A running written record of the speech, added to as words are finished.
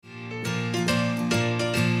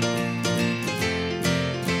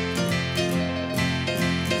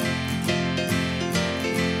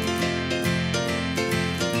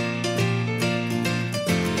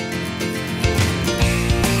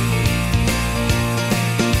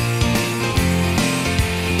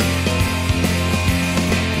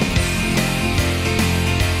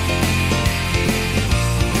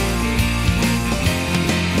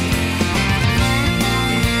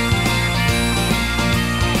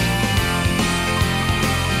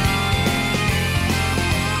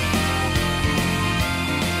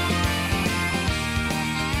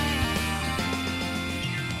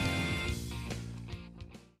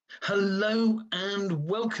Hello and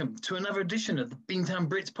welcome to another edition of the Beantown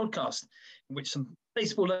Brits podcast, in which some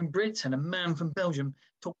baseball-loving Brits and a man from Belgium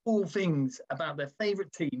talk all things about their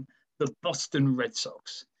favourite team, the Boston Red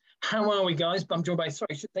Sox. How are we, guys? I'm joined by,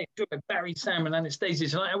 Barry, Sam and Anastasia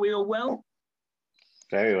tonight. Are we all well?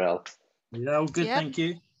 Very well. Yeah, all good, Thank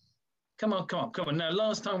you. Come on. Now,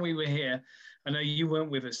 last time we were here, I know you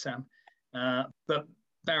weren't with us, Sam, but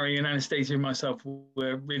Barry and Anastasia and myself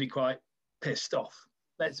were really quite pissed off.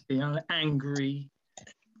 Let's be angry,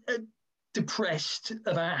 depressed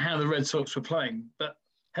about how the Red Sox were playing. But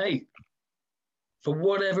hey, for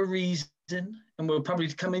whatever reason, and we'll probably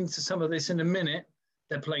come into some of this in a minute,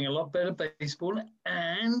 they're playing a lot better baseball,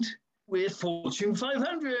 and we're Fortune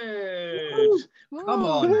 500. Woo! Come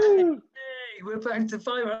on. Hey, we're back to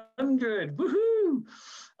 500. Woohoo!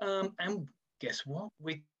 And guess what?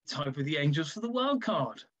 We're tied with the Angels for the wild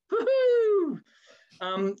card. Woohoo!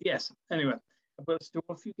 Yes, anyway. But still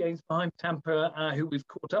a few games behind Tampa, who we've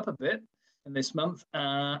caught up a bit in this month,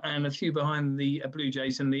 and a few behind the Blue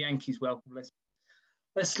Jays and the Yankees. Well,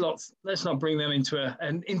 let's not bring them into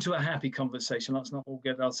a happy conversation. Let's not all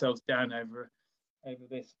get ourselves down over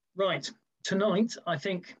this. Right, tonight I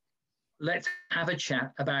think let's have a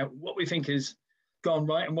chat about what we think has gone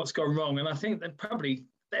right and what's gone wrong. And I think that probably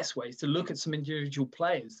the best way is to look at some individual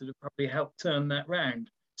players that have probably helped turn that round.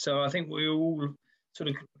 So I think we all sort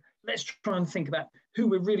of. Let's try and think about who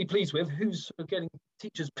we're really pleased with, who's sort of getting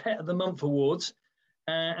Teacher's Pet of the Month awards,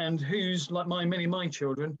 and who's, like many of my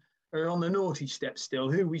children, are on the naughty step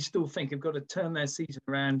still, who we still think have got to turn their season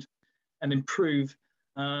around and improve,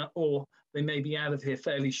 or they may be out of here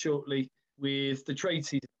fairly shortly with the trade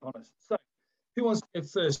season upon us. So, who wants to go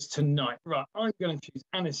first tonight? Right, I'm going to choose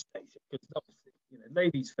Anastasia, because obviously,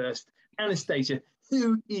 ladies first. Anastasia,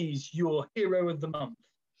 who is your hero of the month?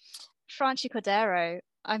 Franchy Cordero.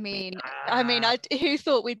 I mean, who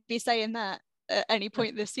thought we'd be saying that at any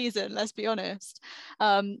point this season, let's be honest.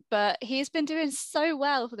 But he's been doing so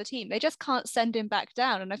well for the team. They just can't send him back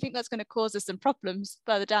down. And I think that's going to cause us some problems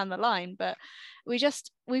further down the line. But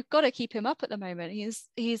we've got to keep him up at the moment.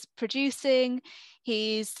 He's producing.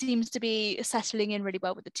 He seems to be settling in really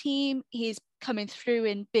well with the team. He's coming through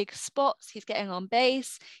in big spots. He's getting on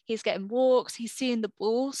base. He's getting walks. He's seeing the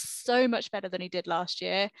ball so much better than he did last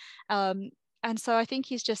year. And so I think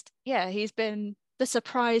he's been the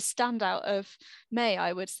surprise standout of May,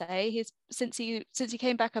 I would say. Since he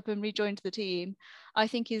came back up and rejoined the team, I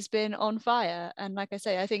think he's been on fire. And like I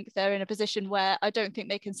say, I think they're in a position where I don't think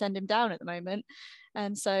they can send him down at the moment.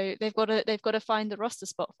 And so they've got to find the roster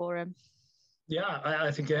spot for him. Yeah,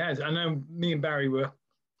 I think it has. I know me and Barry were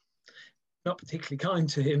not particularly kind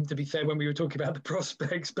to him, to be fair, when we were talking about the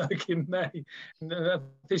prospects back in May, and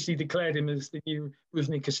officially declared him as the new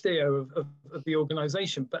Rusney Castillo of the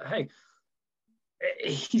organisation. But hey,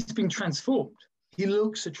 he's been transformed. He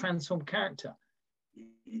looks a transformed character.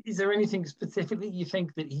 Is there anything specifically you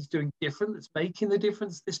think that he's doing different that's making the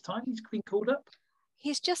difference this time he's been called up?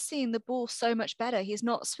 He's just seeing the ball so much better. He's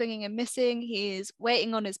not swinging and missing. He's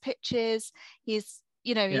waiting on his pitches. He's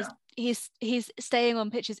staying on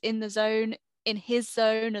pitches in the zone, in his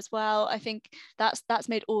zone as well. I think that's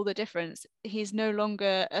made all the difference. He's no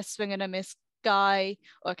longer a swing and a miss guy.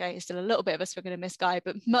 Okay, he's still a little bit of a swing and a miss guy,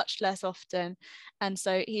 but much less often. And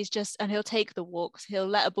so he'll take the walks. He'll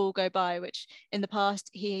let a ball go by, which in the past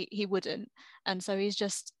he wouldn't. And so he's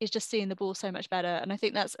just seeing the ball so much better. And I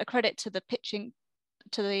think that's a credit to the pitching,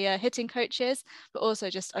 to the hitting coaches, but also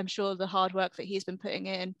just, I'm sure, the hard work that he's been putting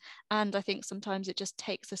in. And I think sometimes it just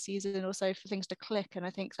takes a season or so for things to click, and I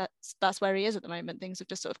think that's where he is at the moment. Things have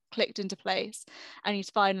just sort of clicked into place, and he's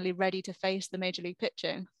finally ready to face the major league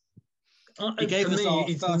pitching.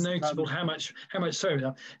 It's notable how much. Sorry,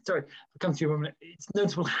 I'll come to you in a minute. It's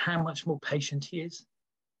notable how much more patient he is.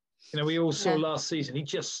 We all saw last season. He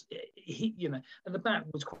at the bat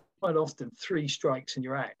was quite often 3 strikes and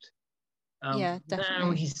you're out. Definitely. Now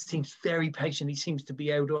he seems very patient. He seems to be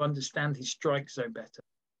able to understand his strike zone better.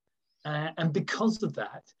 And because of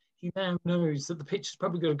that, he now knows that the pitch is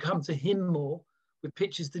probably going to come to him more with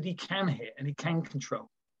pitches that he can hit and he can control.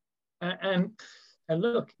 And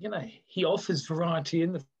look, he offers variety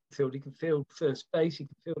in the field. He can field first base. He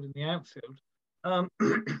can field in the outfield.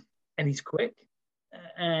 And he's quick.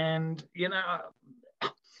 And,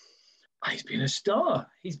 he's been a star.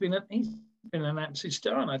 He's been an absolute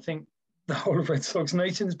star. And I think the whole of Red Sox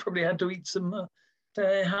Nation has probably had to eat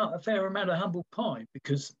a fair amount of humble pie,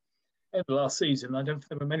 because over the last season, I don't think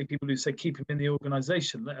there were many people who said keep him in the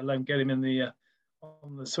organisation, let alone get him in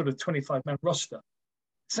on the sort of 25-man roster.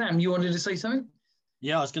 Sam, you wanted to say something?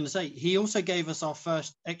 Yeah, I was going to say, he also gave us our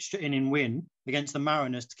first extra inning win against the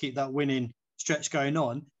Mariners to keep that winning stretch going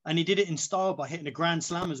on, and he did it in style by hitting a grand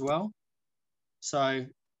slam as well. So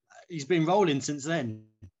he's been rolling since then.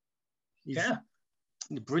 He's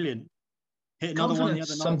brilliant. Hit another one the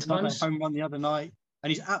other night, another home run the other night,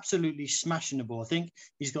 and he's absolutely smashing the ball. I think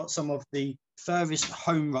he's got some of the furthest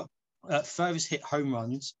hit home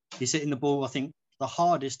runs. He's hitting the ball, I think, the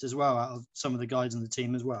hardest as well out of some of the guys on the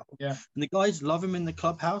team as well. Yeah, and the guys love him in the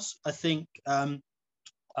clubhouse. I think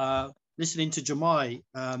listening to Jahmai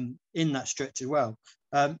in that stretch as well.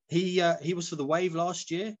 He was for the Wave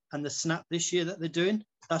last year, and the Snap this year that they're doing.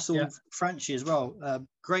 That's all Franchi as well.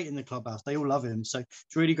 Great in the clubhouse. They all love him. So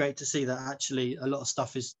it's really great to see that actually a lot of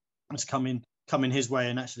stuff is coming his way,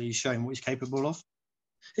 and actually he's showing what he's capable of.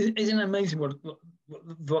 Isn't it amazing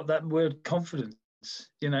what that word confidence?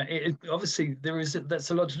 You know, obviously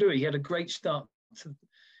that's a lot to do. He had a great start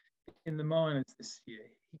in the minors this year.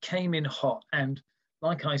 He came in hot, and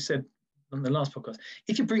like I said on the last podcast,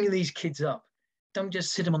 if you're bringing these kids up, don't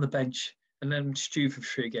just sit them on the bench and let them stew for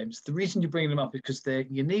 3 games. The reason you're bringing them up is because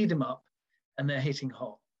you need them up and they're hitting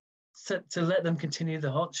hot. So to let them continue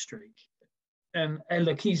the hot streak. And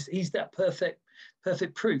look, he's that perfect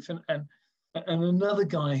proof. And another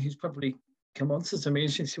guy who's probably come on to me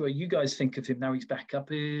and see what you guys think of him now he's back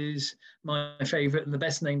up is my favourite and the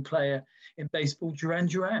best named player in baseball, Duran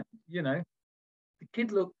Duran. You know, the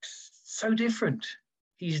kid looks so different.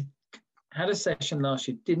 He's had a session last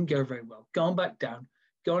year, didn't go very well, gone back down,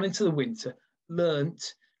 gone into the winter,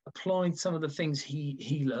 learnt, applied some of the things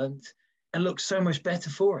he learnt, and looks so much better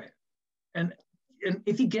for it. And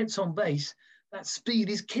if he gets on base, that speed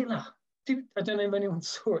is killer. I don't know if anyone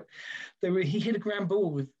saw it. He hit a ground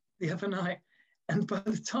ball the other night, and by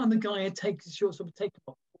the time the guy had taken his shortstop, had taken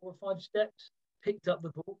 4 or 5 steps, picked up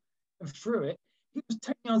the ball and threw it, he was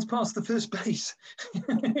 10 yards past the first base. You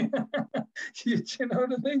know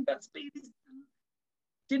what I mean? That speed is...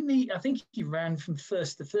 Didn't he? I think he ran from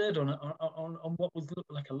first to third on what would look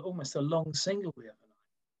like almost a long single the other night.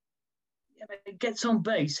 Yeah, but it gets on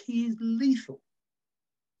base, he is lethal.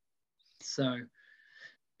 So,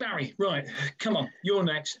 Barry, right, come on, you're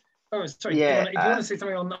next. Oh, sorry. Yeah, if you want to say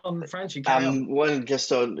something on Franchi, one just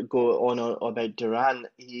to go on about Duran,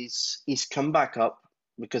 he's come back up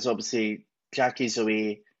because obviously Jackie's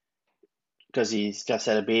away because he's just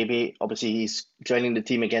had a baby. Obviously, he's joining the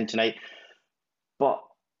team again tonight. But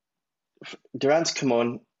Duran's come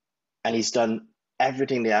on and he's done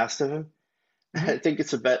everything they asked of him. I think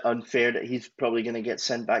it's a bit unfair that he's probably going to get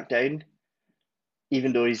sent back down,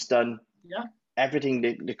 even though he's done everything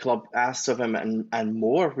the club asks of him and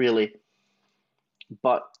more, really.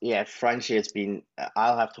 But yeah, Franchi has been...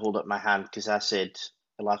 I'll have to hold up my hand because I said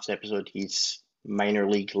the last episode he's minor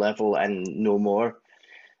league level and no more.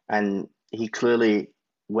 And he clearly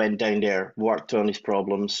went down there, worked on his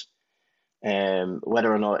problems,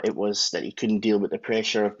 whether or not it was that he couldn't deal with the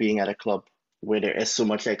pressure of being at a club where there is so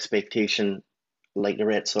much expectation, like the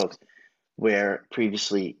Red Sox, where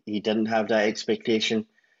previously he didn't have that expectation.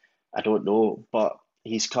 I don't know, but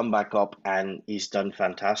he's come back up and he's done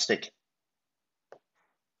fantastic.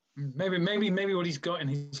 Maybe what he's got in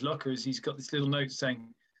his locker is he's got this little note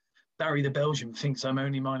saying, Barry the Belgian thinks I'm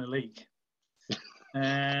only minor league.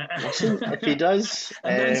 If he does,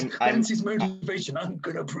 that's his motivation. I'm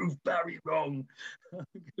going to prove Barry wrong.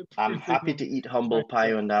 I'm happy to eat humble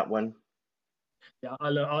pie on that one. Yeah,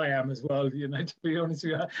 I am as well. You know, to be honest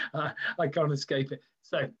with you, I can't escape it.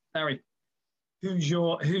 So, Barry, who's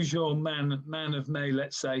your man of May?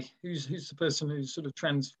 Let's say who's the person who's sort of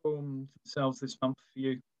transformed themselves this month for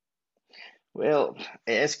you? Well,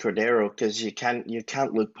 it is Cordero because you can't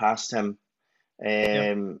look past him.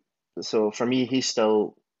 So for me, he's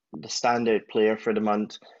still the standout player for the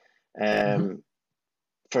month.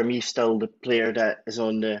 For me, still the player that is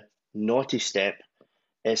on the naughty step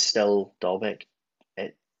is still Dalbec.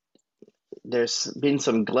 There's been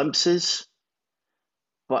some glimpses,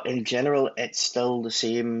 but in general, it's still the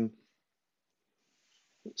same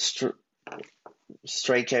strikeouts.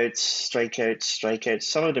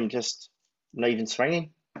 Some of them just not even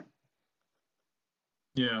swinging.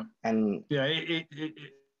 Yeah, and yeah,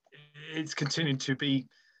 it's continued to be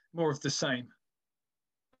more of the same,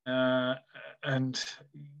 and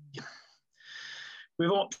with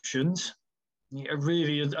options, I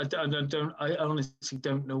honestly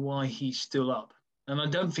don't know why he's still up, and I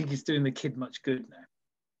don't think he's doing the kid much good now.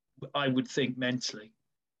 I would think mentally.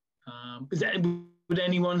 Would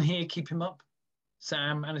anyone here keep him up?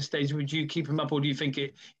 Sam, Anastasia, would you keep him up, or do you think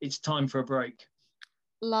it's time for a break?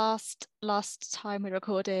 Last time we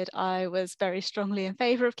recorded, I was very strongly in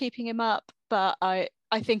favour of keeping him up, but I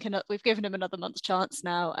I think we've given him another month's chance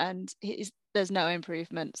now, and there's no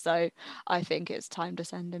improvement. So I think it's time to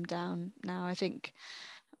send him down now. I think,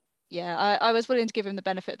 yeah, I was willing to give him the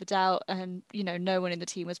benefit of the doubt, and no one in the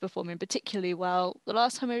team was performing particularly well the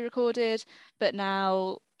last time we recorded, but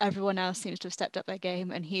now everyone else seems to have stepped up their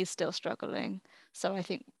game, and he's still struggling. So I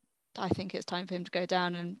think it's time for him to go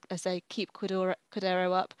down, and I say keep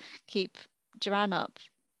Cordero up, keep Duran up,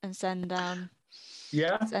 and send down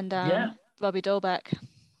Bobby Dolbeck.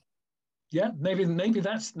 Yeah, maybe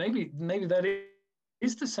that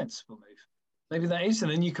is the sensible move. Maybe that is,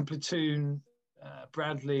 and then you can platoon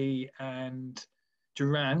Bradley and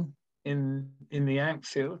Duran in the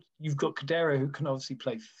outfield. You've got Cordero, who can obviously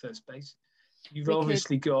play first base. You've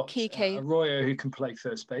obviously got Arroyo, who can play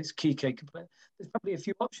first base. Kike can play. There's probably a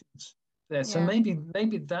few options there. So maybe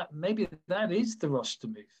that is the roster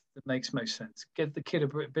move that makes most sense. Give the kid a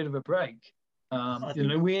bit of a break.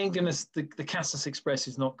 We ain't gonna. The Casas Express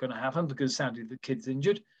is not going to happen because sadly the kid's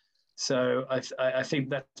injured. So I think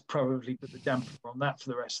that's probably put the damper on that for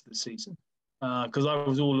the rest of the season. Because I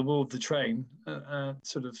was all aboard the train,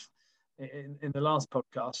 sort of in the last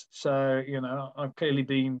podcast. So I've clearly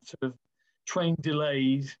been sort of train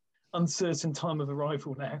delayed, uncertain time of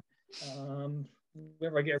arrival now.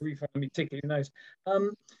 Whether I get a refund on my ticket, who knows?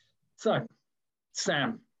 So,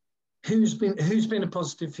 Sam, who's been a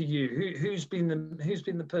positive for you? Who's been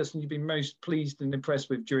the person you've been most pleased and impressed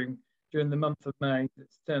with during the month of May?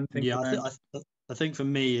 That's turned things around. I think for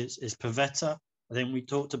me it's Pivetta. I think we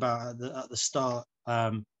talked about at the start,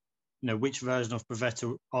 which version of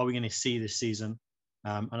Pivetta are we going to see this season?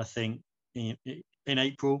 And I think in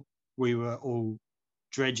April we were all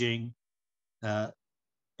dredging the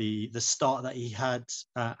start that he had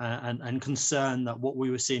and concerned that what we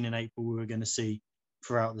were seeing in April we were going to see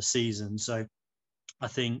throughout the season. So I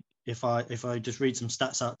think if I just read some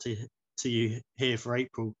stats out to you here for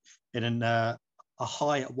April, in a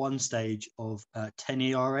high at one stage of 10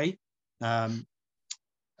 ERA.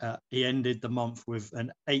 He ended the month with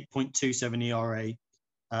an 8.27 ERA.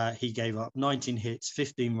 He gave up 19 hits,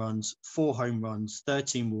 15 runs, 4 home runs,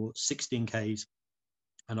 13 walks, 16 Ks,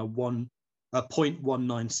 and a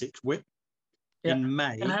 0.196 WHIP. Yeah. In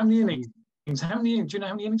May. And how many innings? Do you know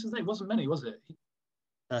how many innings was it? It wasn't many, was it?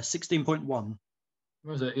 16.1.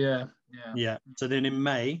 Was it? Yeah. Yeah. So then in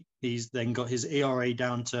May, he's then got his ERA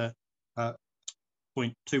down to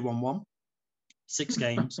 0.211. 6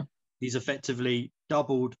 games. He's effectively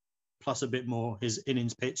doubled plus a bit more his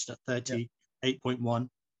innings pitched at 38.1.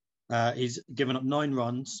 He's given up 9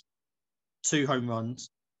 runs, 2 home runs,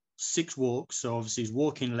 6 walks. So obviously he's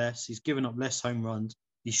walking less. He's given up less home runs.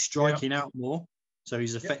 He's striking out more. So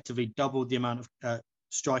he's effectively doubled the amount of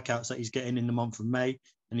strikeouts that he's getting in the month of May.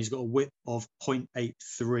 And he's got a WHIP of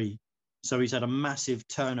 0.83. So he's had a massive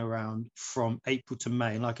turnaround from April to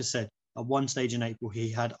May. And like I said, at one stage in April, he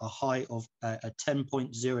had a high of a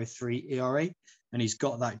 10.03 ERA, and he's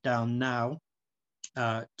got that down now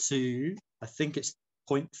to, I think it's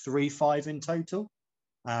 0.35 in total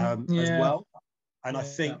as well. And I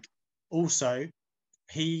think also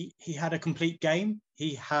he had a complete game.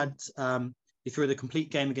 He threw the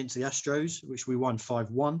complete game against the Astros, which we won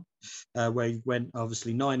 5-1, where he went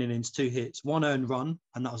obviously 9 innings, 2 hits, 1 earned run,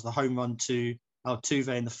 and that was the home run to Altuve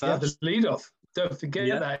in the first. Yeah, the leadoff. Don't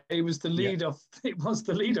forget that it was the lead off. It was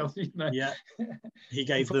the lead off. Yeah, he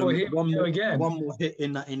gave them one more hit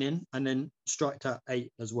in that inning, and then striked out 8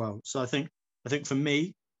 as well. So I think for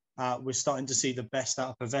me, we're starting to see the best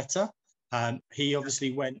out of Pivetta. He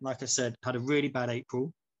obviously went, like I said, had a really bad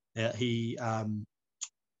April. He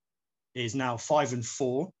is now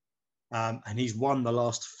 5-4, and he's won the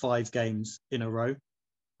last 5 games in a row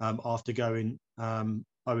after going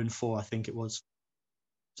 0-4, I think it was.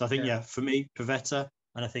 So I think, for me, Pivetta,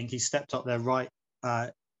 and I think he stepped up there right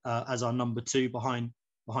as our number 2 behind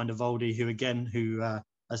Eovaldi, who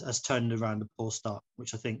has turned around a poor start,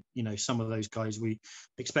 which I think, some of those guys we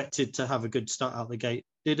expected to have a good start out the gate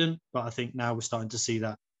didn't, but I think now we're starting to see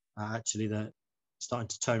that actually they're starting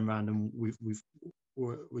to turn around, and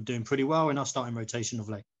we're doing pretty well in our starting rotation of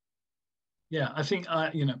late. Yeah, I think,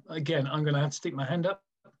 again, I'm going to have to stick my hand up.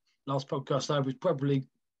 Last podcast, I was probably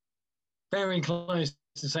very close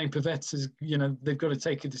to saying Pivetta's, they've got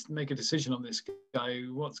to make a decision on this guy.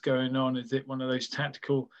 What's going on? Is it one of those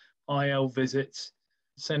tactical IL visits?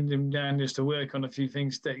 Send him down just to work on a few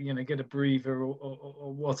things that, get a breather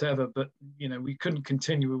or whatever. But, we couldn't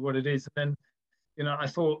continue with what it is. And then, I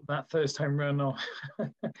thought that first home run off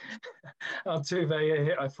Altuve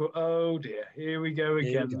hit, I thought, oh dear, here we go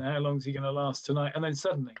again. How long is he going to last tonight? And then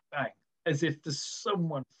suddenly, bang, as if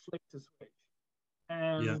someone flicked a switch.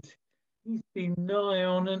 And he's been nigh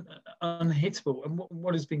on and unhittable. And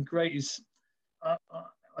what has been great is I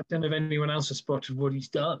don't know if anyone else has spotted what he's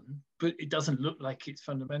done, but it doesn't look like it's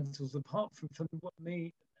fundamentals apart from what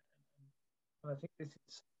me. I think this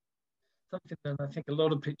is something that I think a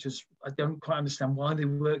lot of pitchers, I don't quite understand why they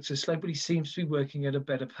work so slow, but he seems to be working at a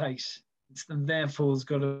better pace. And therefore has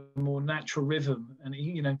got a more natural rhythm. And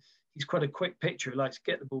he's quite a quick pitcher. He likes to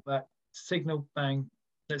get the ball back, signal, bang,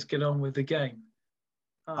 let's get on with the game.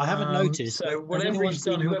 I haven't noticed. So whatever he's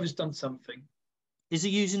done, whoever's done something. Is he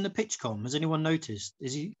using the PitchCom? Has anyone noticed?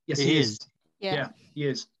 Is he? Yes, he is. Yeah, he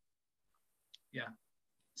is. Yeah.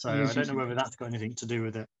 So I don't know whether that's got anything to do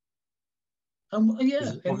with it.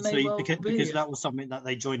 Yeah, obviously, because that was something that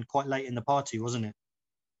they joined quite late in the party, wasn't it?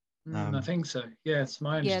 I think so. Yeah, it's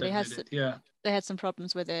my understanding. They had some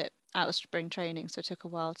problems with it out of spring training, so it took a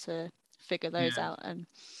while to figure those out. And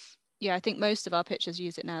I think most of our pitchers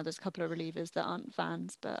use it now. There's a couple of relievers that aren't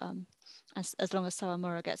fans, but as long as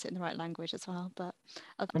Sawamura gets it in the right language as well. But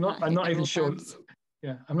I'm not even sure.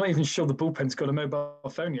 Yeah, I'm not even sure the bullpen's got a mobile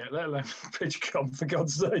phone yet, let alone PitchCom, for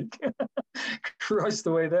God's sake. Christ,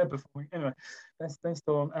 the way they're performing. Anyway, that's based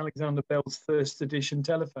on Alexander Bell's first edition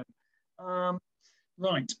telephone.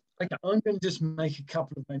 Right. Okay, I'm going to just make a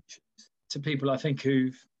couple of mentions to people I think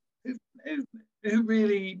who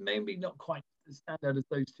really maybe not quite as stand out as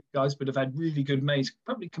those two guys, but have had really good Mays,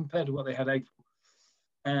 probably compared to what they had April.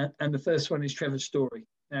 And the first one is Trevor Story.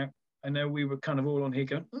 Now, I know we were kind of all on here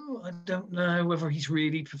going, oh, I don't know whether he's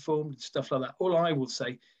really performed and stuff like that. All I will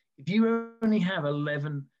say, if you only have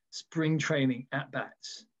 11 spring training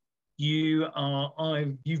at-bats, you've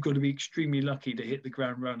got to be extremely lucky to hit the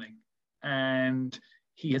ground running. And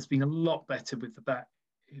he has been a lot better with the bat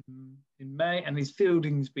in May, and his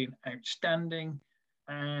fielding's been outstanding.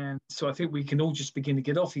 And so I think we can all just begin to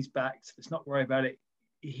get off his back. So let's not worry about it.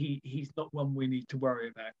 He's not one we need to worry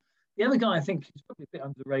about. The other guy I think is probably a bit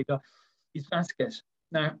under the radar is Vasquez.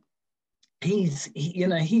 Now, he's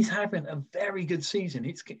having a very good season.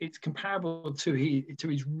 It's comparable to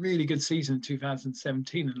his really good season in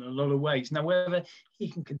 2017 in a lot of ways. Now, whether he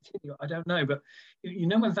can continue, I don't know. But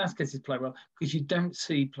when Vasquez is playing well, because you don't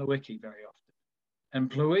see Plawecki very often. And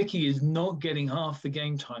Plawecki is not getting half the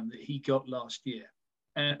game time that he got last year.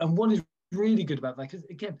 And what is really good about that, because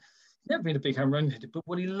again, he's never been a big home run hitter, but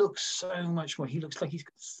what he looks so much more, he looks like he's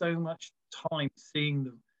got so much time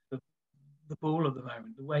seeing the ball at the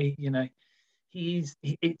moment. The way, he's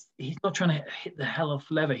not trying to hit the hell off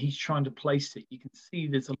lever, he's trying to place it. You can see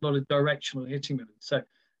there's a lot of directional hitting with him. So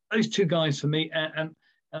those two guys for me, and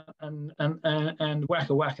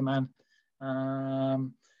Waka Man,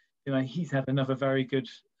 he's had another very good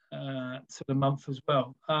sort of month as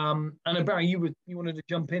well. And Barry, you wanted to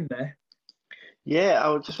jump in there. Yeah,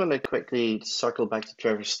 I just want to quickly circle back to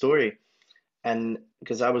Trevor Story, and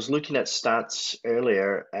because I was looking at stats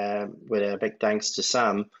earlier, with a big thanks to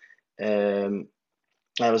Sam, I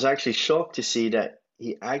was actually shocked to see that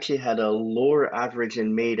he actually had a lower average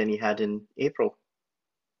in May than he had in April.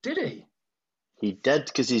 Did he? He did,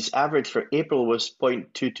 because his average for April was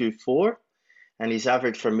 0.224, and his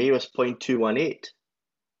average for May was 0.218.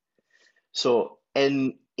 So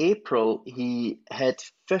in April, he hit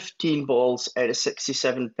 15 balls out of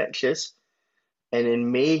 67 pitches, and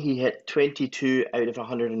in May, he hit 22 out of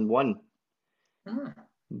 101.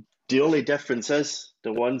 The only difference is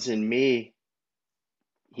the ones in May,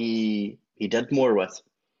 he did more with.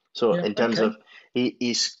 So in terms of he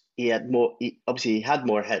had more, obviously he had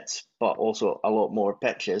more hits, but also a lot more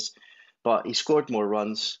pitches, but he scored more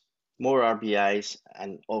runs, more RBIs,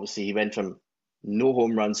 and obviously he went from no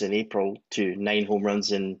home runs in April to 9 home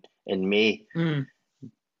runs in May.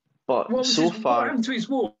 But what far, happened to his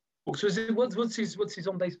walks? What's his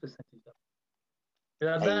on base percentage?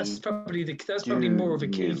 That's probably more of a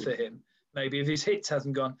key for him. Maybe if his hits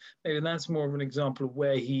hasn't gone, maybe that's more of an example of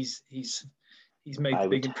where he's made the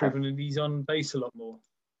big improvement and he's on base a lot more.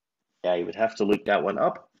 Yeah, you would have to look that one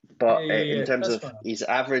up. But in terms of his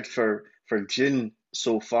average for June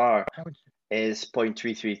so far is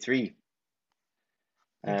 0.333.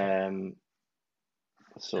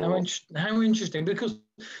 So how interesting, because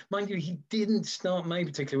mind you, he didn't start May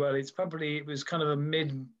particularly well. It was kind of a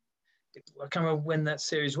mid. I can't remember when that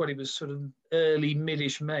series was. It was sort of early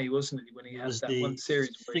midish May, wasn't it? When he had that one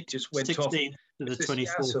series where he just went off. 16th to the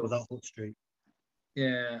 24th of that hot streak.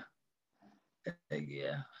 Yeah.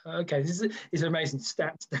 Yeah. Okay. This is amazing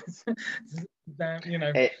stats.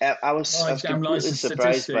 I was completely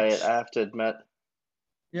surprised by it, I have to admit.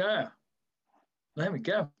 Yeah. There we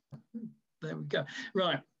go.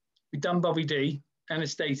 Right. We've done Bobby D.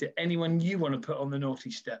 Anastasia. Anyone you want to put on the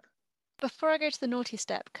naughty step? Before I go to the naughty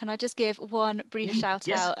step, can I just give one brief shout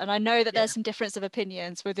out? And I know that there's some difference of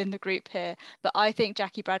opinions within the group here, but I think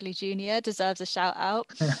Jackie Bradley Jr. deserves a shout out.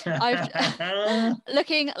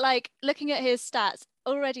 Looking at his stats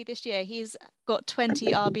already this year, he's got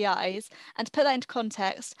 20 RBIs, and to put that into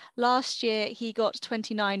context, last year he got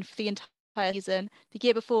 29 for the entire season, the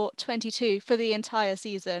year before 22 for the entire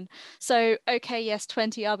season. So okay, yes,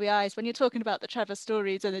 20 RBIs. When you're talking about the Trevor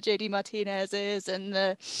Stories and the JD Martinez's and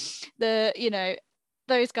the you know,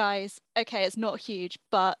 those guys, okay, it's not huge,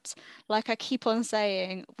 but like I keep on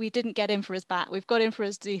saying, we didn't get in for his bat. We've got in for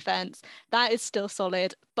his defense. That is still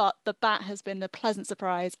solid, but the bat has been a pleasant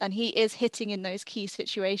surprise, and he is hitting in those key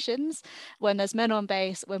situations when there's men on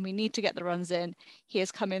base, when we need to get the runs in. He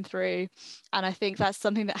is coming through, and I think that's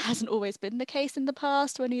something that hasn't always been the case in the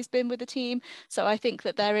past when he's been with the team. So I think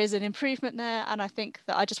that there is an improvement there, and I think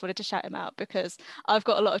that I just wanted to shout him out because I've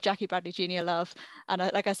got a lot of Jackie Bradley Jr. love, and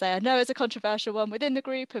like I say, I know it's a controversial one within the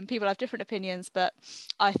group, and people have different opinions, but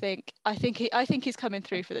I think he's coming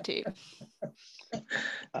through for the team.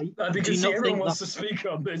 I think everyone wants to speak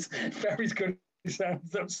on this. Barry's good.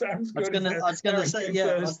 Sounds good. I was gonna say,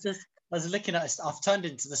 yeah. I was looking at. I've turned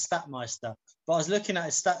into the Statmeister, but I was looking at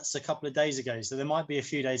his stats a couple of days ago, so there might be a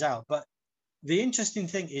few days out. But the interesting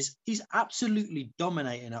thing is, he's absolutely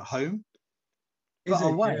dominating at home, but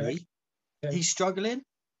away, he's struggling,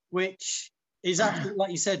 which is actually,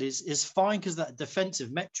 like you said, is fine because that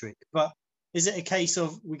defensive metric. But is it a case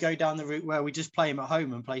of we go down the route where we just play him at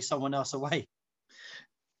home and play someone else away?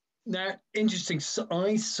 Now, interesting. So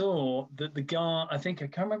I saw that the guy, I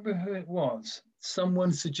can't remember who it was.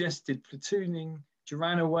 Someone suggested platooning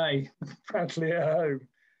Duran away, Bradley at home.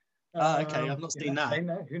 Okay, I've not seen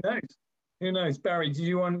that. Who knows? Barry, did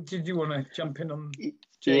you want to jump in on?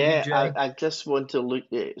 Yeah, I just want to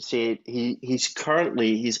say his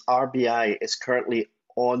RBI is currently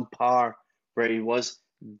on par where he was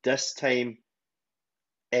this time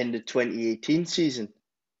in the 2018 season.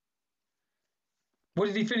 What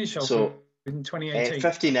did he finish off in 2018?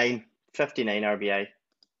 59 RBI.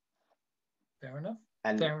 Fair enough.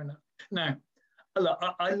 Now, look,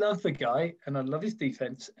 I love the guy, and I love his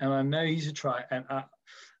defense, and I know he's a try, and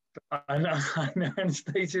I know,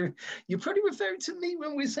 Anastasia, you're probably referring to me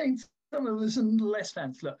when we're saying some of us and less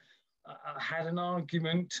fans. Look, I had an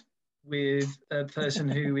argument with a person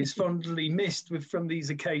who is fondly missed from these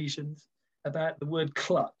occasions about the word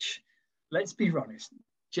clutch. Let's be honest.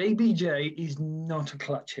 JBJ is not a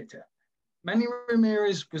clutch hitter. Manny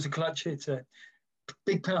Ramirez was a clutch hitter.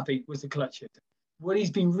 Big Papi was a clutch hitter. What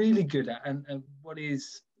he's been really good at, and which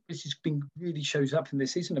has been really shows up in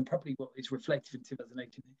this season, and probably what is reflective in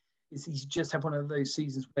 2018, is he's just had one of those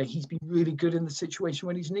seasons where he's been really good in the situation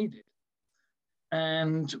when he's needed.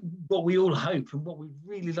 And what we all hope and what we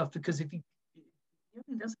really love, because if he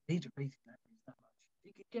doesn't need to raise that much,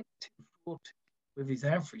 he could get 240 with his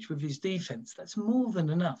average, with his defense. That's more than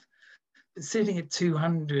enough. But sitting at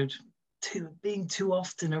 200, being too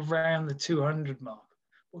often around the 200 mark,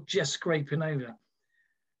 or just scraping over,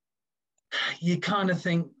 you kind of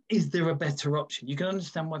think, is there a better option? You can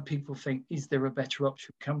understand why people think, is there a better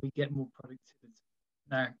option? Can we get more productivity?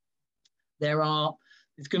 Now,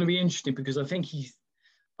 it's going to be interesting because I think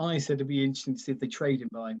I said it'd be interesting to see if they trade him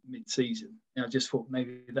by mid-season. I just thought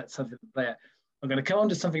maybe that's something to play out. I'm going to come on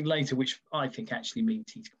to something later, which I think actually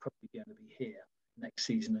means he's probably going to be here next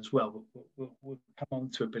season as well. We'll come on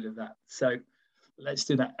to a bit of that. So let's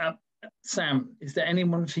do that. Sam, is there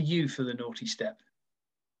anyone for you for the naughty step?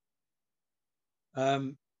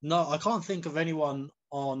 No, I can't think of anyone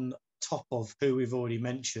on top of who we've already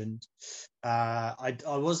mentioned. I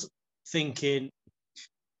was thinking,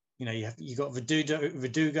 you got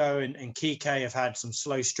Verdugo and Kike have had some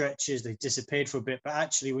slow stretches. They've disappeared for a bit, but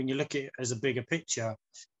actually, when you look at it as a bigger picture,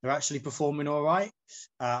 they're actually performing all right.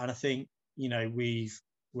 And I think when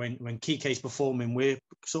Kike's performing, we're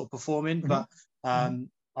sort of performing. Mm-hmm. But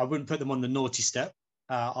I wouldn't put them on the naughty step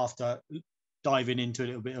after diving into a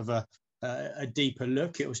little bit of a deeper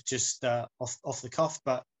look. It was just off the cuff,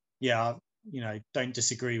 but yeah, don't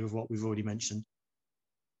disagree with what we've already mentioned.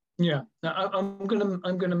 Yeah, now, I'm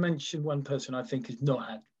gonna mention one person I think has not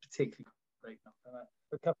had particularly great enough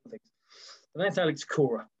for a couple of things, and that's Alex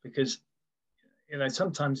Cora, because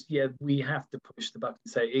sometimes we have to push the button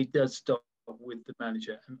and say it does stop with the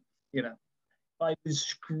manager, and I was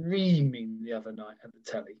screaming the other night at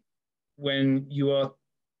the telly when you're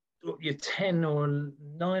 10 or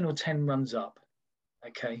 9 or 10 runs up,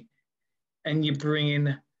 okay, and you bring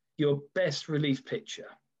in your best relief pitcher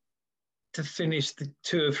to finish the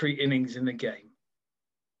 2 or 3 innings in the game.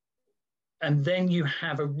 And then you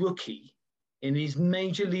have a rookie in his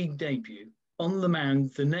major league debut on the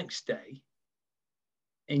mound the next day,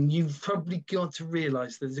 and you've probably got to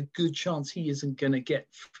realise there's a good chance he isn't going to get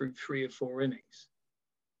through 3 or 4 innings.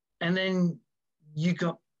 And then you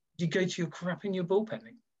go to your crap in your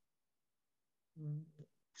bullpenning.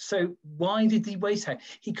 So why did he waste Houck?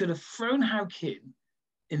 He could have thrown Houck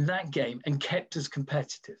in that game and kept us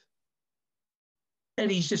competitive. And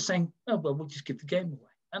he's just saying, oh, well, we'll just give the game away.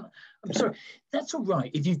 And I'm sorry, that's all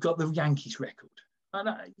right if you've got the Yankees record. And,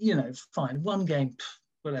 fine, 1 game,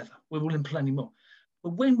 whatever. We're willing plenty more.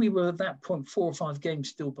 But when we were at that point, 4 or 5 games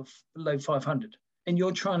still below 500, and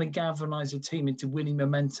you're trying to galvanize a team into winning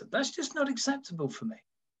momentum, that's just not acceptable for me.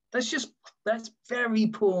 That's very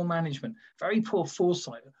poor management, very poor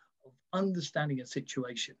foresight of understanding a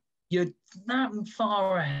situation. You're that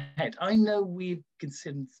far ahead. I know we've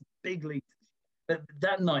considered some big leads, but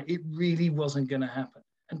that night it really wasn't going to happen.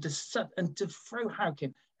 And to throw Houck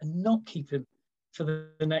in and not keep him for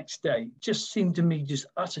the next day just seemed to me just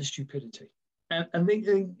utter stupidity. And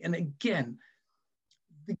again,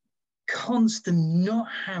 the constant not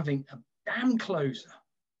having a damn closer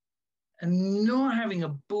and not having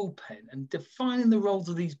a bullpen and defining the roles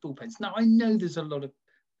of these bullpens. Now, I know there's a lot of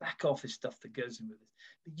back office stuff that goes in with this,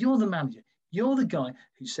 but you're the manager. You're the guy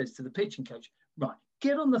who says to the pitching coach, right,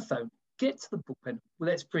 get on the phone, get to the bullpen,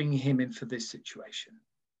 let's bring him in for this situation.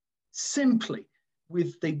 Simply,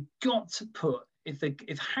 they've got to put,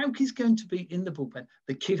 if Houck is going to be in the bullpen,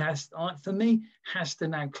 the kid has to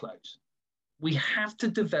now close. We have to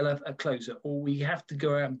develop a closer, or we have to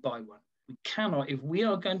go out and buy one. We cannot, if we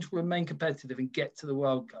are going to remain competitive and get to the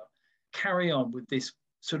wild card, carry on with this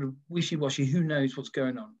sort of wishy-washy, who knows what's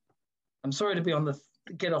going on. I'm sorry to be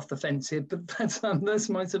get off the fence here, but that's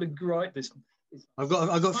my sort of gripe. I've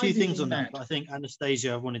got a few things on that, but I think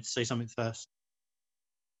Anastasia wanted to say something first.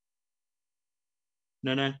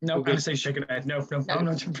 No, Anastasia's shaking her head. No. I'm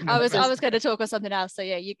not jumping. I was going to talk on something else. So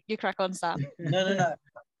yeah, you crack on, Sam. No.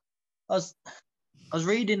 I was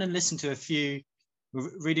reading and listening to a few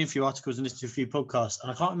articles and listening to a few podcasts,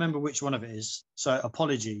 and I can't remember which one of it is. So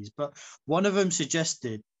apologies, but one of them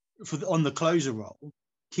suggested on the closer role,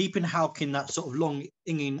 keeping Houck in that sort of long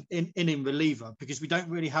inning reliever, because we don't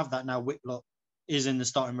really have that now. Whitlock is in the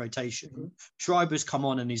starting rotation. Mm-hmm. Schreiber's come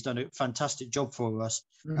on and he's done a fantastic job for us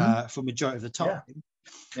for majority of the time.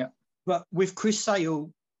 Yeah. But with Chris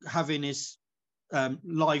Sale having his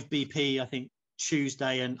live BP, I think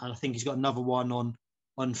Tuesday, and I think he's got another one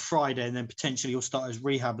on Friday, and then potentially he'll start his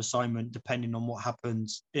rehab assignment depending on what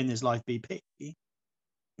happens in his live BP.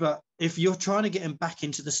 But if you're trying to get him back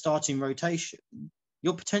into the starting rotation,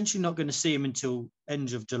 you're potentially not going to see him until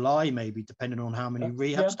end of July, maybe, depending on how many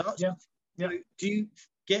rehab starts. Yeah. So do you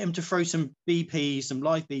get him to throw some BPs, some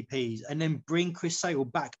live BPs, and then bring Chris Sale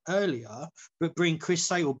back earlier, but bring Chris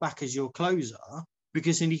Sale back as your closer,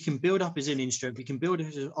 because then he can build up his inning strength, he can build up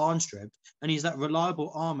his arm strength, and he's that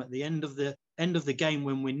reliable arm at the end of the game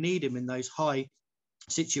when we need him in those high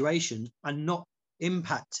situations, and not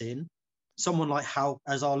impacting someone like Houck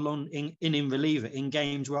as our long inning reliever in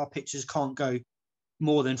games where our pitchers can't go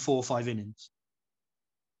more than 4 or 5 innings.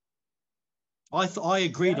 I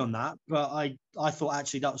agreed on that, but I thought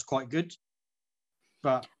actually that was quite good.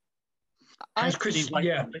 But the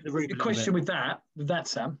question with that,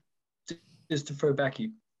 Sam, just to throw back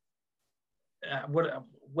you,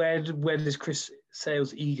 where does Chris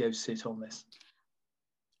Sale's ego sit on this?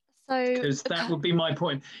 So, because that would be my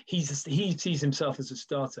point. He sees himself as a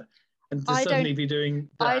starter, and to suddenly be doing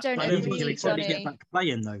that, I don't think he'll probably get back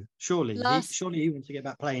playing though. Surely he wants to get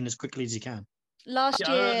back playing as quickly as he can. Last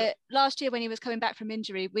year when he was coming back from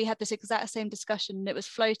injury, we had this exact same discussion, and it was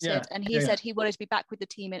floated, and he said he wanted to be back with the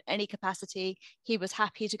team in any capacity. He was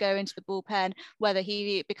happy to go into the bullpen, whether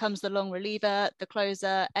he becomes the long reliever, the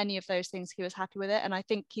closer, any of those things, he was happy with it. And I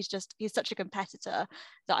think he's such a competitor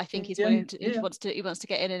that I think he's willing to, he wants to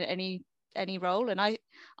get in any role. And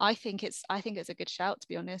I think it's a good shout, to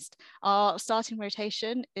be honest. Our starting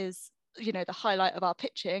rotation is, the highlight of our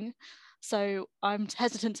pitching. So I'm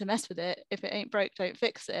hesitant to mess with it. If it ain't broke, don't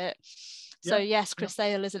fix it. So yes, Chris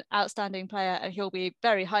Sale is an outstanding player, and he'll be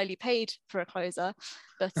very highly paid for a closer.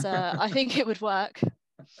 But I think it would work.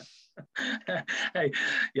 Hey,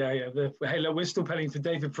 look, we're still paying for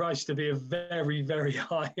David Price to be a very, very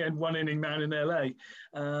high-end one-inning man in LA.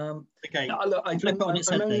 Okay. Look,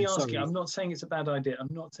 I'm only asking. I'm not saying it's a bad idea.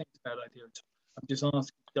 I'm not saying it's a bad idea at all. I'm just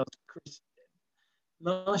asking. Does Chris?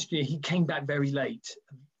 Last year he came back very late.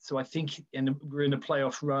 So I think we're in a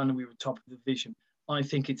playoff run and we were top of the division. I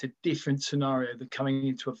think it's a different scenario than coming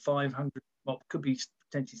into a 500, could be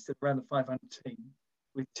potentially still around the 500 team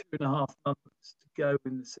with 2.5 months to go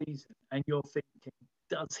in the season. And you're thinking,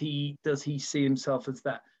 does he see himself as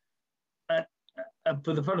that? But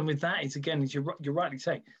the problem with that is, again, as you're rightly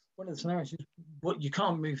saying, one of the scenarios is what you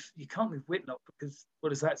can't move Whitlock, because what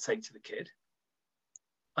does that say to the kid?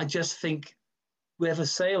 I just think whether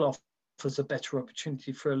Sale offers a better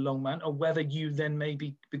opportunity for a long man, or whether you then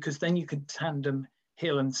maybe, because then you could tandem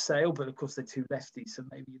Hill and Sale, but of course they're two lefties, so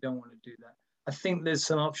maybe you don't want to do that. I think there's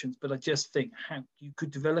some options, but I just think how you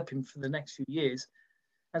could develop him for the next few years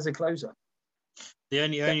as a closer. The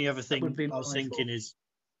only other thing I was thinking is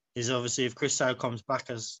obviously if Chris Sale comes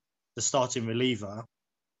back as the starting reliever,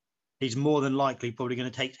 he's more than likely probably going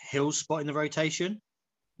to take Hill's spot in the rotation.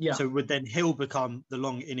 Yeah. So would then Hill become the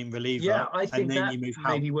long inning reliever? Yeah, I think and then that you move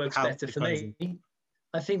maybe works better for me.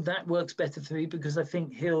 I think that works better for me because I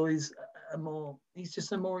think Hill is he's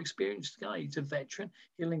just a more experienced guy. He's a veteran.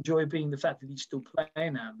 He'll enjoy being the fact that he's still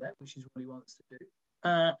playing out there, which is what he wants to do.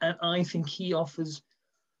 And I think he offers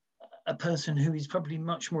a person who is probably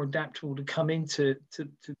much more adaptable to come into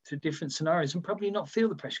to different scenarios and probably not feel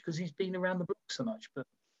the pressure because he's been around the block so much. But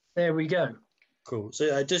there we go. Cool.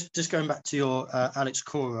 So just going back to your Alex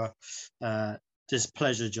Cora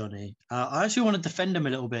displeasure, Johnny. I actually want to defend him a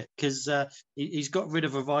little bit because he's got rid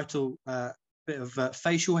of a vital bit of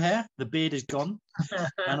facial hair. The beard is gone,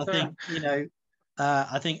 and I think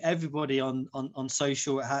I think everybody on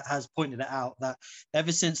social has pointed it out that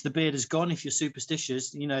ever since the beard is gone, if you're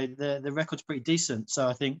superstitious, the record's pretty decent. So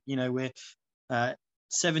I think we're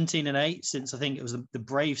 17-8 since I think it was the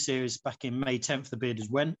Brave series back in May 10th. The beard has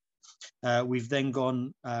went. We've then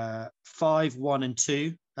gone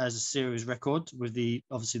 5-1-2 as a series record, with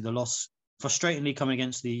obviously the loss frustratingly coming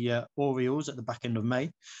against the Orioles at the back end of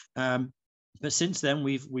May. But since then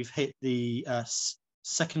we've hit the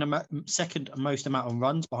second most amount of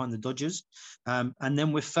runs behind the Dodgers, and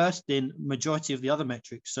then we're first in majority of the other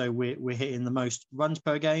metrics. So we're hitting the most runs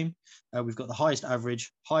per game. We've got the highest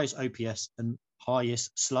average, highest OPS, and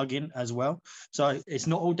highest slugging as well. So it's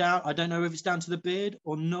not all down. I don't know if it's down to the beard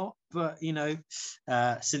or not, but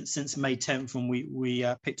since May 10th when we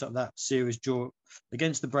picked up that series draw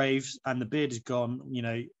against the Braves and the beard is gone,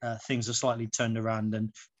 things are slightly turned around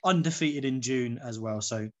and undefeated in June as well.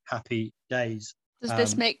 So happy days.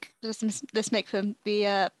 Does this make them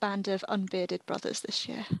the band of unbearded brothers this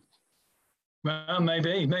year? Well,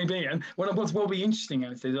 maybe. And what will be interesting,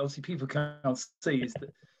 is obviously people can't see, is that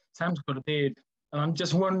Sam's got a beard, and I'm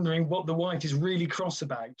just wondering what the wife is really cross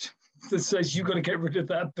about that says you've got to get rid of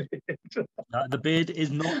that beard. The beard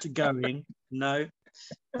is not going. No.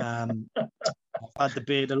 I've had the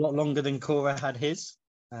beard a lot longer than Cora had his,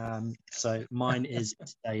 so mine is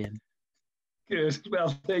staying. Good.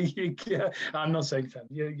 Well, there you go. I'm not saying that.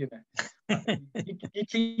 You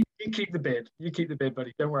keep the beard. You keep the beard,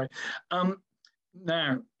 buddy. Don't worry.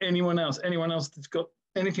 Now, anyone else that's got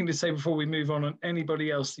anything to say before we move on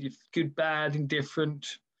anybody else? Good, bad, indifferent?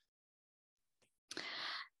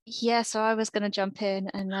 Yeah, so I was going to jump in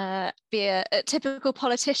and be a typical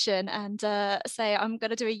politician and say I'm going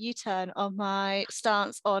to do a U-turn on my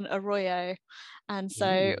stance on Arroyo. And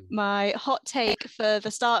so my hot take for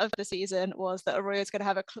the start of the season was that Arroyo is going to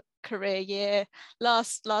have a career year.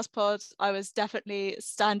 Last pod, I was definitely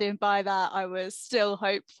standing by that. I was still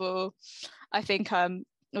hopeful. I think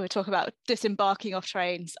we talk about disembarking off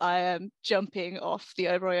trains. I am jumping off the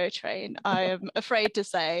Arroyo train. I am afraid to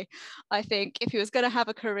say, I think if he was going to have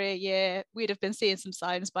a career year, we'd have been seeing some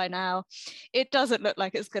signs by now. It doesn't look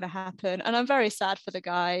like it's going to happen. And I'm very sad for the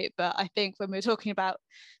guy. But I think when we're talking about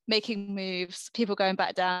making moves, people going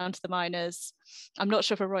back down to the minors, I'm not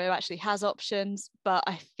sure if Arroyo actually has options, but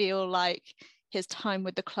I feel like his time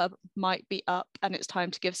with the club might be up, and it's time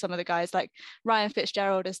to give some of the guys like Ryan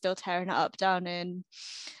Fitzgerald is still tearing it up down in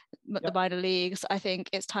the minor leagues. I think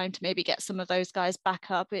it's time to maybe get some of those guys back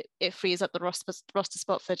up. It frees up the roster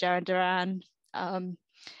spot for Jarren Duran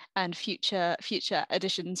and future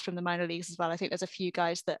additions from the minor leagues as well. I think there's a few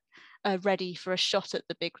guys that are ready for a shot at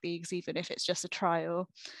the big leagues, even if it's just a trial.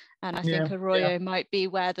 And I think Arroyo might be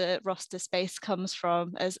where the roster space comes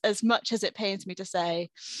from. As much as it pains me to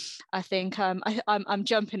say, I think I'm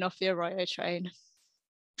jumping off the Arroyo train.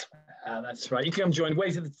 That's right. You can come join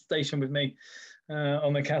Way to the Station with me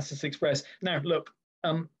on the Cassis Express. Now, look,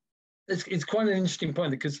 it's quite an interesting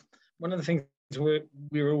point because one of the things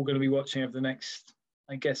we're all going to be watching over the next,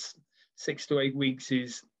 I guess, 6 to 8 weeks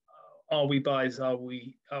is, are we buyers? Are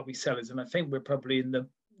we sellers? And I think we're probably in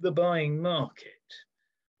the buying market.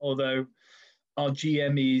 Although our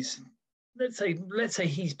GM is, let's say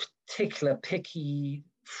he's particular, picky,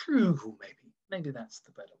 frugal, maybe that's the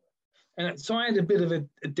better word. And so I had a bit of a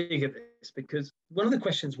dig at this because one of the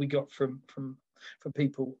questions we got from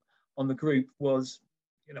people on the group was,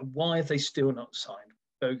 why have they still not signed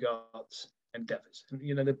Bogaerts and Devers?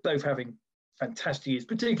 And they're both having fantastic years,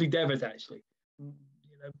 particularly Devers, actually. You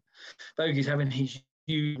know, Bogey's having his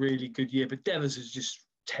really good year, but Devers is just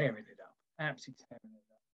tearing it up, absolutely tearing it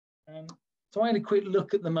up. So I had a quick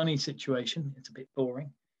look at the money situation. It's a bit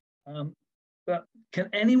boring. But can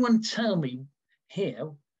anyone tell me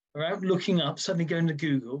here, without looking up, suddenly going to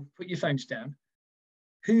Google, put your phones down,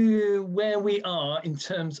 where we are in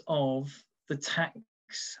terms of the tax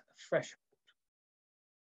threshold?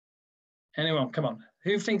 Anyone, come on.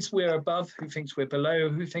 Who thinks we're above? Who thinks we're below?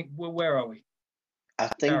 Where are we? I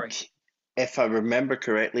think, Barry, if I remember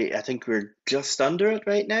correctly, I think we're just under it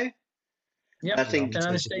right now. Yeah, I think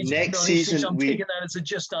next season I'm taking that as a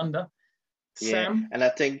just under. Yeah, Sam? And I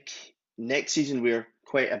think next season we're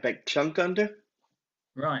quite a big chunk under.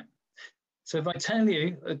 Right. So if I tell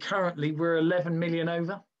you, currently we're 11 million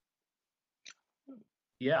over.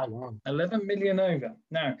 Yeah, 11 million over.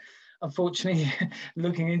 Now, unfortunately,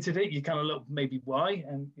 looking into it, you kind of look maybe why,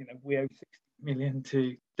 and we owe 60 million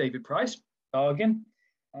to David Price, bargain.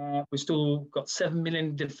 We've still got 7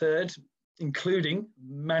 million deferred, including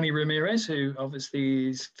Manny Ramirez, who obviously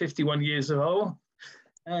is 51 years old,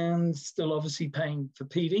 and still obviously paying for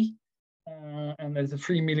PD. And there's a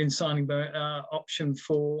 3 million signing option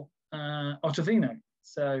for Ottavino.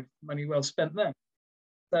 So money well spent there.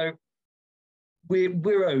 So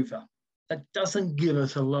we're over. That doesn't give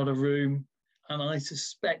us a lot of room. And I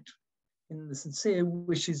suspect, in the sincere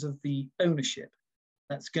wishes of the ownership,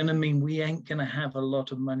 that's going to mean we ain't going to have a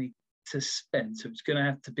lot of money to spend. So it's going to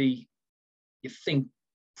have to be, you think,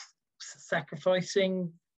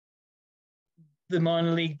 sacrificing the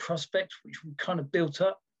minor league prospect, which we kind of built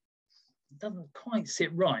up. It doesn't quite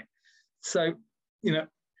sit right. So,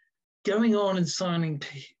 going on and signing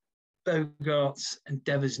Bogaerts and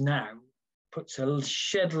Devers now puts a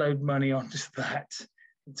shed load of money onto that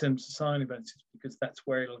in terms of signing bonuses, because that's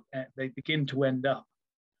where they begin to end up.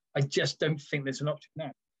 I just don't think there's an option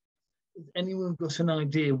now. Has anyone got an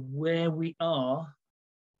idea where we are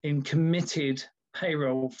in committed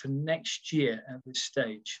payroll for next year at this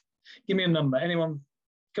stage? Give me a number. Anyone?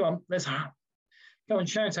 Come on, let's go and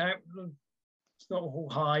shout out. It's not all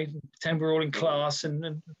high. Pretend we're all in class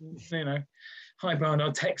and high behind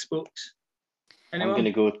our textbooks. Anyone? I'm going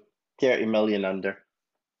to go 30 million under.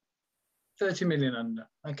 30 million under.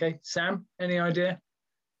 Okay, Sam, any idea?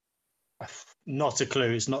 Not a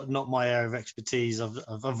clue. It's not my area of expertise. I've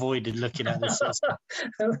avoided looking at this.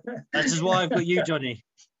 That is why I've got you, Johnny.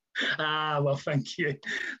 Well, thank you.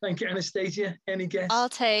 Thank you, Anastasia. Any guess? I'll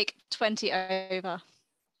take 20 over.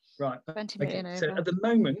 Right. 20 million over. So at the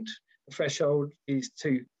moment, the threshold is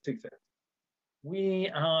two-thirds. We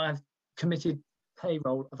are committed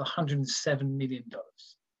payroll of $107 million,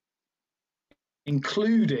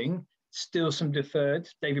 including still some deferred.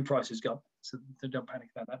 David Price has got, so don't panic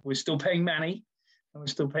about that. We're still paying Manny and we're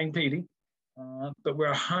still paying Petey, but we're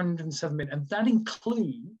 107 million, and that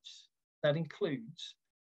includes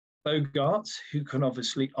Bogaerts, who can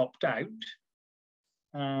obviously opt out,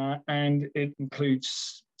 and it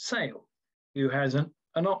includes Sale, who has an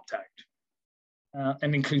opt-out,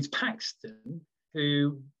 and includes Paxton,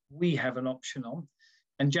 who we have an option on,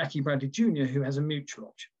 and Jackie Bradley Jr., who has a mutual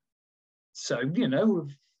option. So, a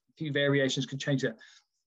few variations could change that.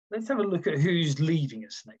 Let's have a look at who's leaving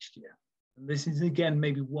us next year. And this is, again,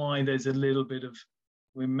 maybe why there's a little bit of,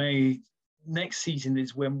 next season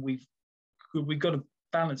is when we've got to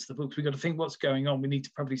balance the books. We've got to think what's going on. We need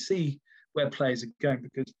to probably see where players are going,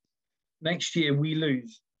 because next year we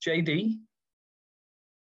lose JD,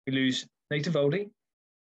 we lose Nate Eovaldi,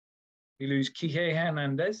 we lose Kike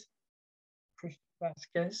Hernandez, Chris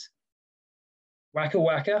Vasquez, Waka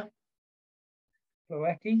Waka,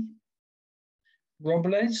 Plawecki,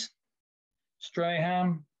 Robles,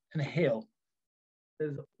 Strahan, and Hill.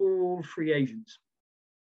 There's all free agents.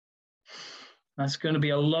 That's going to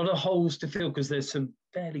be a lot of holes to fill, because there's some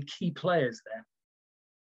fairly key players there.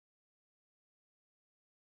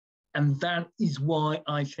 And that is why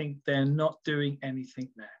I think they're not doing anything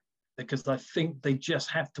now, because I think they just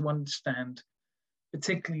have to understand,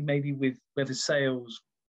 particularly maybe with whether Sales.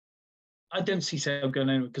 I don't see Sale going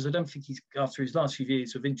anywhere, because I don't think after his last few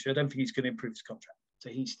years of injury, I don't think he's going to improve his contract. So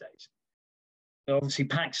he stays. But obviously,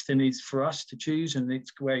 Paxton is for us to choose, and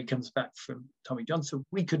it's where he comes back from Tommy John. So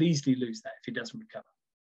we could easily lose that if he doesn't recover.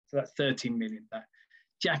 So that's 13 million back.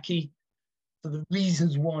 Jackie, for the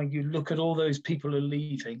reasons why you look at all those people are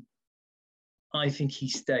leaving, I think he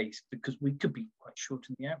stays, because we could be quite short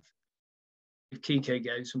in the outfit. If Kike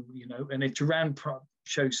goes, and if Duran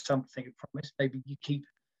shows something of promise, maybe you keep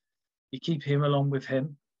him along with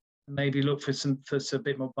him, and maybe look for a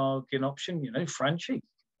bit more bargain option. Franchi,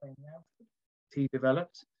 he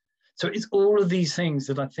developed. So it's all of these things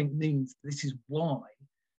that I think means this is why,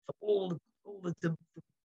 for all the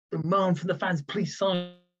demand from the fans, please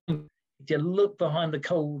sign. If you look behind the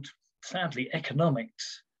cold, sadly,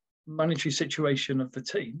 economics, monetary situation of the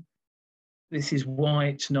team, this is why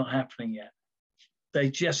it's not happening yet. They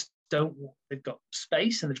just don't. They've got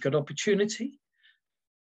space and they've got opportunity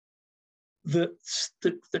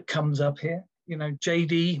that comes up here. You know,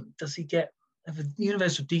 JD, does he get the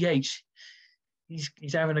universal DH?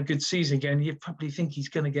 He's having a good season again. You probably think he's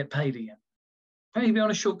going to get paid again. Maybe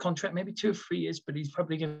on a short contract, maybe 2 or 3 years, but he's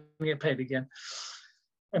probably going to get paid again.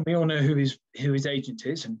 And we all know who his agent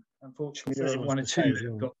is, and unfortunately, there are 1 or 2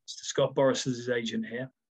 who've got Scott Boras as his agent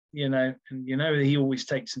here. You know, and you know that he always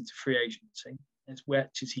takes into free agency as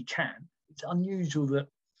much as he can. It's unusual that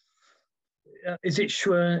was it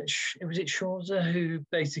Scherzer who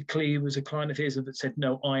basically was a client of his that said,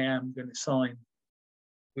 "No, I am going to sign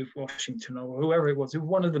with Washington," or whoever it was. It was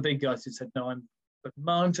one of the big guys who said, "No, but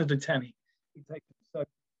Martin Tenney." So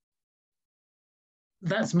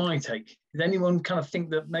that's my take. Does anyone kind of think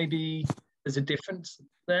that maybe there's a difference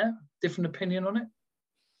there, different opinion on it?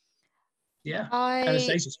 Yeah,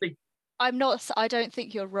 Anastasia, speak. I don't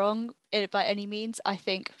think you're wrong by any means. I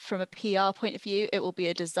think from a PR point of view, it will be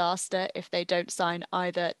a disaster if they don't sign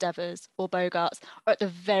either Devers or Bogaerts, or at the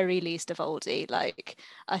very least Eovaldi. Like,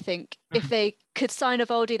 I think if they could sign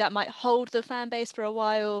Eovaldi, that might hold the fan base for a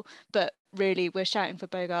while, but really we're shouting for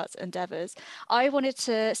Bogaerts and Devers. I wanted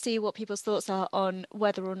to see what people's thoughts are on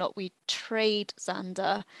whether or not we trade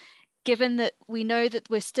Xander, given that we know that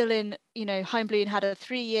we're still in, you know, Heimbluen had a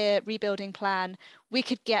 3-year rebuilding plan. We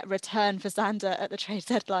could get return for Xander at the trade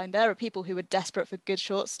deadline. There are people who are desperate for good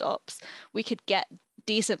shortstops. We could get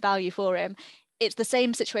decent value for him. It's the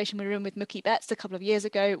same situation we were in with Mookie Betts a couple of years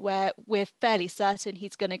ago, where we're fairly certain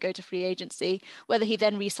he's going to go to free agency. Whether he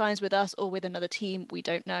then re-signs with us or with another team, we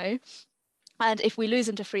don't know. And if we lose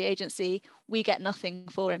him to free agency, we get nothing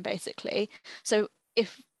for him, basically. So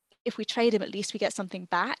if we trade him, at least we get something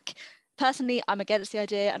back. Personally, I'm against the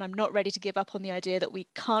idea, and I'm not ready to give up on the idea that we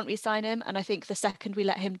can't re-sign him. And I think the second we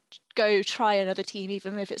let him go try another team,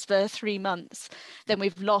 even if it's for 3 months, then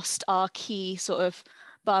we've lost our key sort of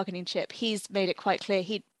bargaining chip. He's made it quite clear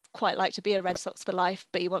he'd quite like to be a Red Sox for life,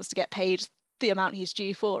 but he wants to get paid the amount he's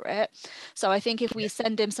due for it. So I think if we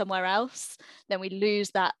send him somewhere else, then we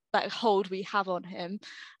lose that hold we have on him.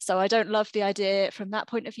 So I don't love the idea from that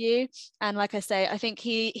point of view. And like I say, I think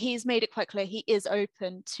he's made it quite clear he is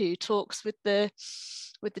open to talks with the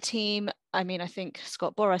team. I mean, I think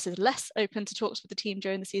Scott Boras is less open to talks with the team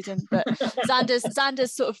during the season, but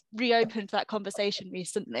Xander's sort of reopened that conversation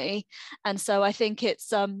recently. And so I think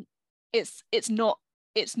it's not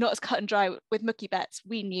as cut and dry. With Mookie Betts,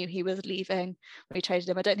 we knew he was leaving when we traded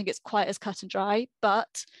him. I don't think it's quite as cut and dry,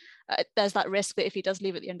 but there's that risk that if he does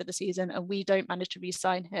leave at the end of the season and we don't manage to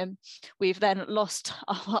re-sign him, we've then lost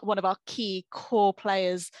one of our key core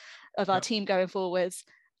players of our team going forwards.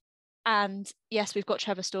 And yes, we've got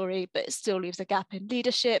Trevor Story, but it still leaves a gap in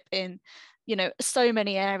leadership in, you know, so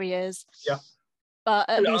many areas. Yeah. But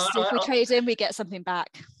at least if we trade him, we get something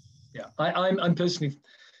back. Yeah, I'm personally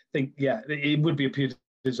think, it would be a pure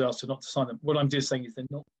disaster not to sign them. What I'm just saying is they're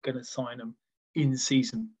not going to sign them in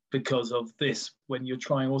season because of this, when you're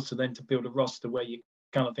trying also then to build a roster where you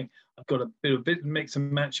kind of think, I've got a bit mix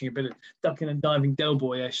and matching, a bit of ducking and diving Del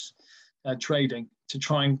Boy-ish trading to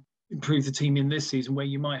try and improve the team in this season where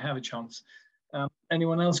you might have a chance.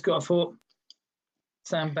 Anyone else got a thought?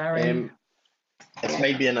 Sam, Barry? It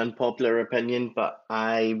may be an unpopular opinion, but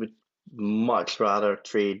I would much rather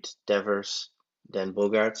trade Devers than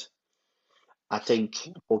Bogaerts. I think,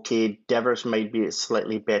 okay, Devers might be a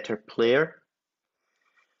slightly better player,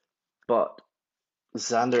 but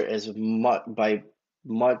Xander is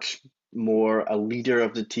much more a leader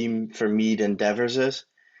of the team for me than Devers is.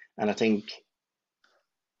 And I think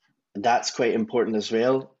that's quite important as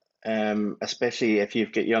well, especially if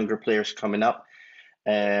you've got younger players coming up.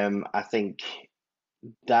 I think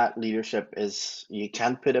that leadership you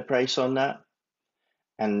can't put a price on that.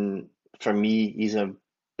 And for me, he's a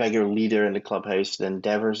bigger leader in the clubhouse than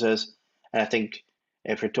Devers is. And I think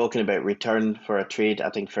if we're talking about return for a trade, I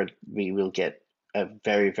think we will get a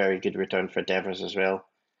very, very good return for Devers as well.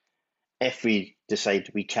 If we decide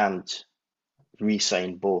we can't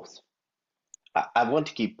re-sign both. I want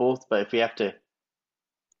to keep both, but if we have to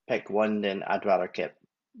pick one, then I'd rather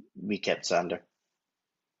we kept Xander.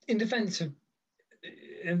 In defense of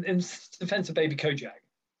Baby Kojak,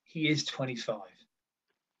 he is 25.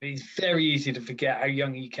 It's very easy to forget how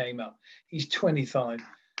young he came up. He's 25.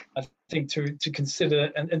 I think to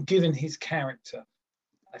consider, and given his character,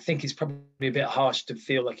 I think it's probably a bit harsh to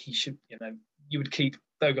feel like he should, you would keep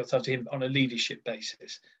Bogarts after him on a leadership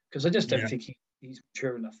basis, because I just don't think he's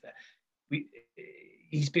mature enough there.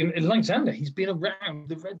 He's been like Xander. He's been around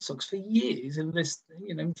the Red Sox for years, and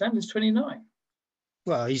Xander's 29.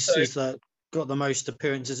 Well, he's got the most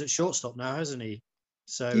appearances at shortstop now, hasn't he?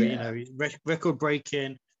 So he's record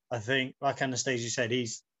breaking. I think, like Anastasia said,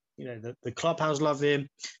 he's the clubhouse love him.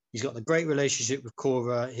 He's got the great relationship with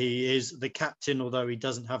Cora. He is the captain, although he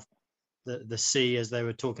doesn't have the C as they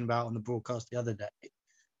were talking about on the broadcast the other day.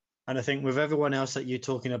 And I think with everyone else that you're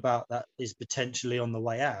talking about that is potentially on the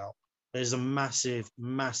way out, there's a massive,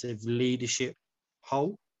 massive leadership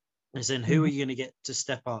hole. As in, who are you going to get to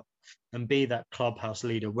step up and be that clubhouse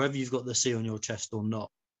leader, whether you've got the C on your chest or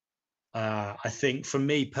not? I think, for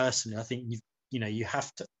me personally, I think you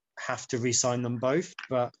have to re-sign them both.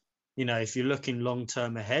 But if you're looking long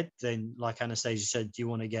term ahead, then like Anastasia said, do you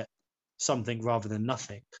want to get something rather than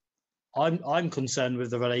nothing? I'm concerned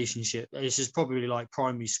with the relationship. This is probably like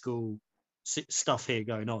primary school stuff here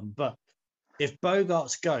going on. But if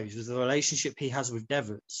Bogarts goes with the relationship he has with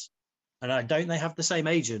Devers, and I don't they have the same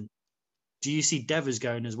agent, do you see Devers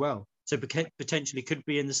going as well? So potentially could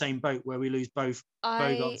be in the same boat where we lose both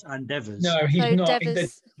Bogarts and Devers. No, he's not. They're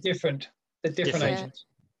different. They're different agents.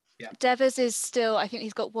 Yeah. Devers is still, I think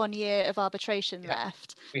he's got 1 year of arbitration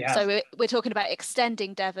left. So we're talking about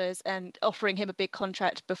extending Devers and offering him a big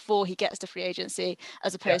contract before he gets to free agency,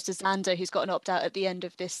 as opposed to Xander, who's got an opt-out at the end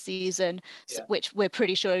of this season, which we're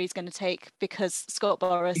pretty sure he's going to take because Scott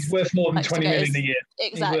Boras... He's worth more than 20 million a year.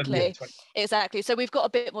 Exactly. So we've got a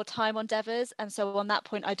bit more time on Devers. And so on that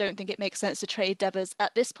point, I don't think it makes sense to trade Devers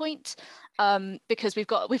at this point, because we've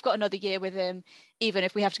got another year with him. Even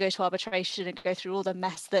if we have to go to arbitration and go through all the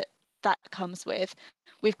mess that comes with,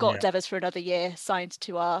 we've got Devers for another year signed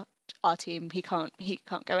to our team. He can't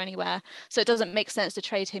go anywhere. So it doesn't make sense to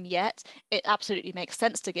trade him yet. It absolutely makes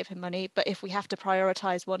sense to give him money, but if we have to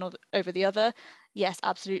prioritize one over the other, yes,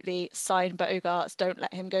 absolutely sign Bogarts. Don't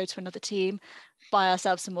let him go to another team. Buy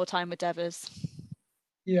ourselves some more time with Devers.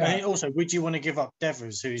 Yeah. And also, would you want to give up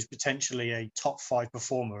Devers, who's potentially a top 5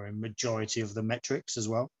 performer in majority of the metrics as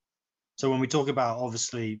well? So when we talk about,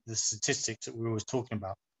 obviously, the statistics that we're always talking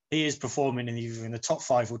about, he is performing either in the top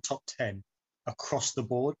 5 or top 10 across the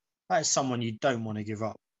board. That is someone you don't want to give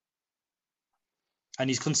up. And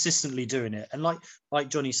he's consistently doing it. And like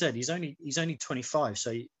Johnny said, he's only 25,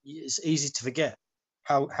 so it's easy to forget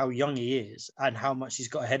how young he is and how much he's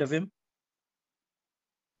got ahead of him.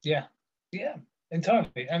 Yeah,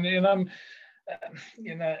 entirely. I mean,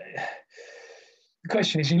 the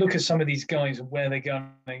question is, you look at some of these guys and where they're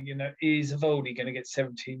going. Is Eovaldi going to get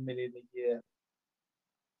 17 million a year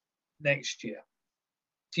next year?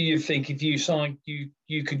 Do you think if you sign,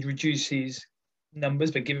 you could reduce his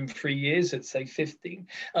numbers but give him 3 years at say 15?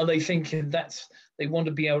 Are they thinking they want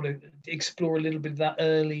to be able to explore a little bit of that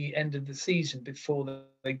early end of the season before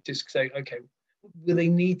they just say, okay, will they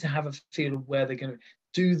need to have a feel of where they're going to?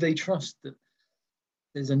 Do they trust that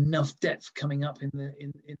there's enough depth coming up in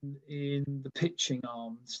the pitching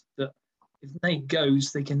arms that if Nate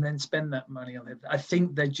goes, they can then spend that money on it? I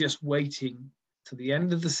think they're just waiting to the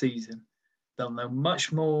end of the season. They'll know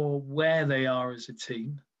much more where they are as a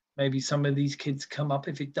team. Maybe some of these kids come up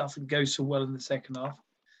if it doesn't go so well in the second half.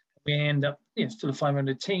 We end up still a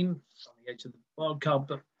 500 team on the edge of the wild card,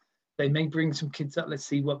 but they may bring some kids up. Let's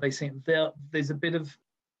see what they think. There's a bit of,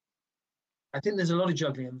 I think there's a lot of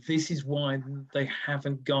juggling, and this is why they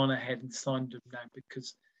haven't gone ahead and signed them now,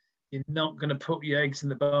 because you're not going to put your eggs in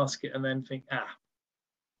the basket and then think,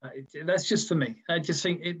 that's just for me. I just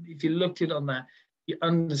think if you looked at it on that, you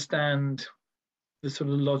understand the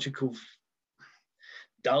sort of logical,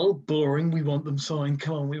 dull, boring, we want them signed,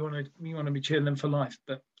 come on, we want to mature them for life.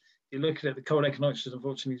 But you look at it, the cold economics,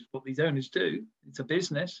 unfortunately, is what these owners do. It's a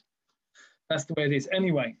business. That's the way it is.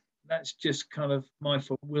 Anyway, that's just kind of my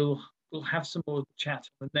fault. We'll have some more chat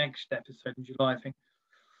on the next episode in July, I think,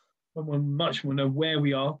 when we'll much more know where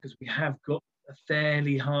we are, because we have got a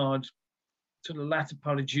fairly hard sort of latter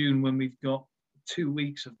part of June when we've got 2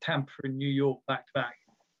 weeks of Tampa and New York back to back.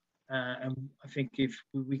 And I think if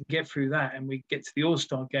we can get through that and we get to the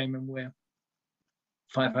All-Star game and we're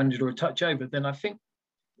 500 or a touch over, then I think,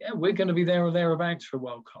 we're going to be there or thereabouts for a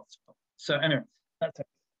wild card spot. So anyway, that's it.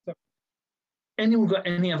 So, anyone got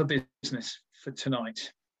any other business for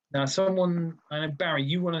tonight? Now, I know, Barry,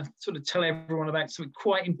 you want to sort of tell everyone about something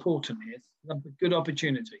quite important here. A good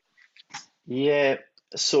opportunity. Yeah,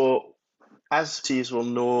 so as you will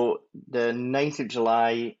know, the 9th of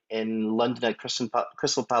July in London at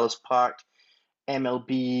Crystal Palace Park,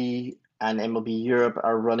 MLB and MLB Europe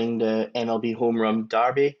are running the MLB Home Run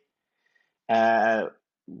Derby,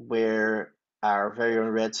 where our very own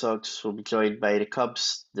Red Sox will be joined by the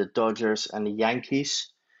Cubs, the Dodgers, and the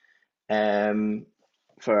Yankees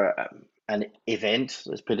for an event,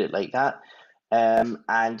 let's put it like that. And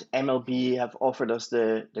MLB have offered us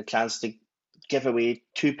the chance to give away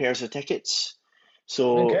 2 pairs of tickets.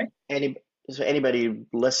 So anybody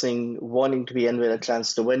listening wanting to be in with a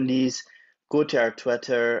chance to win these, go to our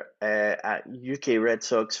Twitter at UK Red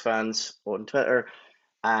Sox fans on Twitter,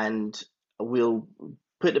 and we'll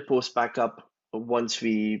put the post back up once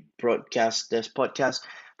we broadcast this podcast.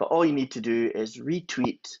 But all you need to do is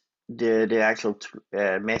retweet the actual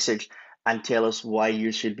message and tell us why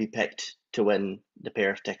you should be picked to win the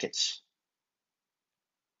pair of tickets.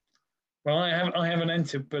 Well, I haven't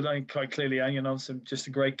entered, but I quite clearly am, I'm just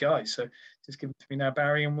a great guy. So just give it to me now,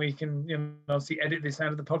 Barry, and we can, obviously edit this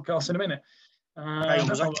out of the podcast in a minute.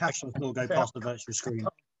 Was that cash or still go past the virtual screen?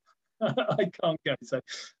 I can't go. So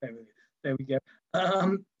there we go.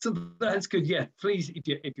 So that's good. Yeah, please, if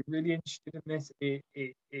you're really interested in this,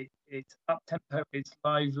 it's up tempo, it's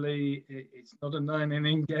lively, it's not a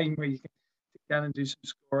 9-inning game where you can sit down and do some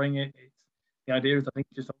scoring. The idea is, I think,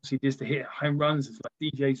 just to hit home runs. It's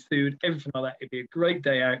like DJ's food, everything like that. It'd be a great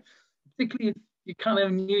day out, particularly if you're kind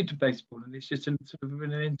of new to baseball and it's just sort of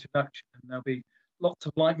an introduction. And there'll be lots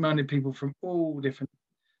of like-minded people from all different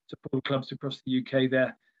support clubs across the UK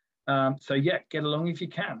there. So yeah, get along if you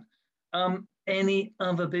can. Any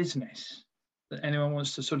other business that anyone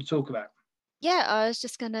wants to sort of talk about? Yeah, I was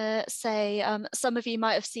just going to say, some of you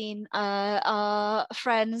might have seen our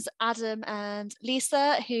friends Adam and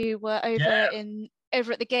Lisa, who were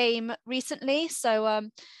over at the game recently. So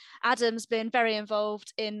Adam's been very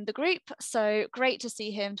involved in the group, so great to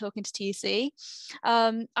see him talking to TC.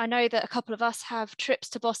 I know that a couple of us have trips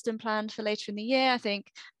to Boston planned for later in the year. I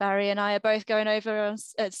think Barry and I are both going over on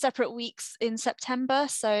separate weeks in September,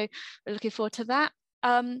 so we're looking forward to that.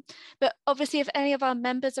 But obviously, if any of our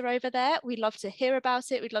members are over there, we'd love to hear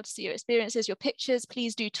about it. We'd love to see your experiences, your pictures.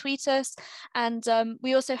 Please do tweet us. And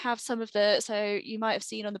we also have some of so you might have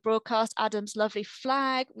seen on the broadcast, Adam's lovely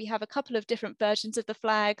flag. We have a couple of different versions of the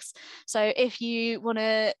flags. So if you want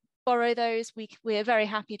to borrow those, we're very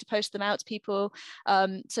happy to post them out to people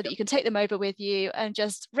so that you can take them over with you and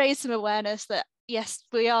just raise some awareness that yes,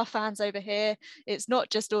 we are fans over here. It's not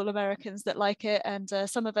just all Americans that like it, and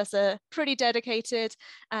some of us are pretty dedicated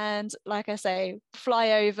and, like I say,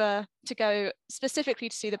 fly over to go specifically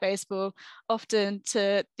to see the baseball, often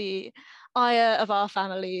to the ire of our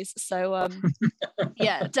families. So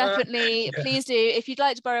yeah, definitely please do. If you'd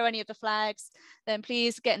like to borrow any of the flags, then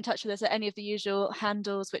please get in touch with us at any of the usual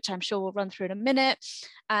handles, which I'm sure we'll run through in a minute.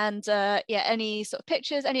 And yeah, any sort of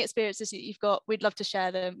pictures, any experiences that you've got, we'd love to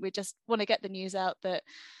share them. We just want to get the news out that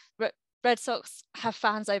Red Sox have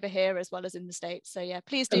fans over here as well as in the States. So yeah,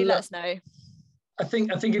 please do let us know. I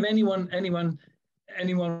think if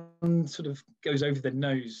anyone sort of goes over their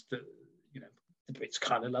nose that, the Brits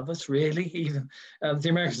kind of love us, really. Even the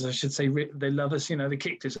Americans, I should say, they love us. They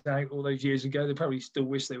kicked us out all those years ago. They probably still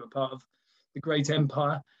wish they were part of the great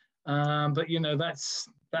empire. But that's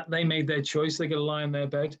that they made their choice. They got to lie in their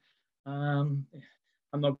bed. I'm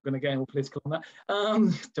not going to get all political on that.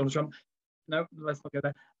 Donald Trump. No, let's not go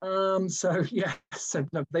there. So yeah, so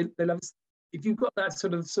no, they love us. If you've got that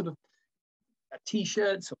sort of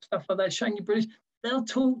t-shirts or stuff like that showing you're British, they'll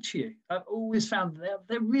talk to you. I've always found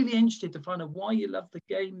they're really interested to find out why you love the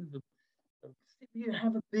game. You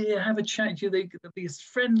have a beer, have a chat. They'll be as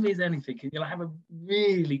friendly as anything, and you'll have a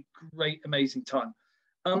really great, amazing time.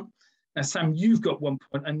 Now, Sam, you've got one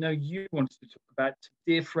point I know you wanted to talk about,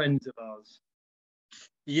 dear friends of ours.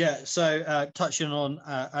 Yeah, so touching on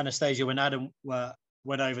Anastasia, when Adam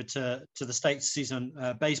went over to the States to see some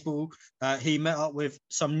baseball, he met up with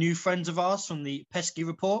some new friends of ours from the Pesky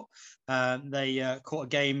Report. They caught a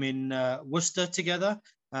game in Worcester together,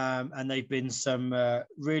 and they've been some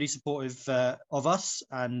really supportive of us.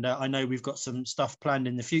 And I know we've got some stuff planned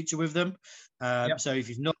in the future with them. So if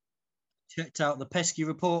you've not checked out the Pesky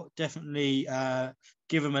Report, definitely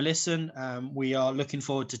give them a listen. We are looking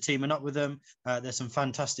forward to teaming up with them. There's some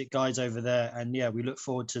fantastic guys over there. And yeah, we look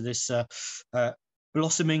forward to this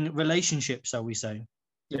blossoming relationship, shall we say.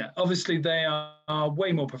 Yeah, obviously they are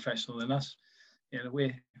way more professional than us.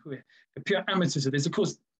 We're pure amateurs of this. Of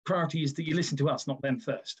course, priority is that you listen to us, not them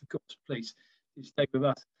first. Of course, please stay with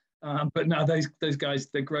us. But no, those guys,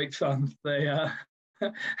 they're great fun. They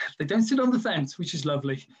they don't sit on the fence, which is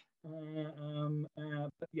lovely.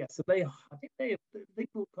 But yeah, so I think they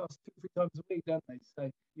broadcast 2 or 3 times a week, don't they? So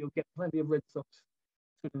you'll get plenty of Red Sox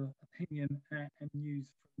sort of opinion and news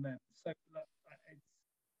from them. So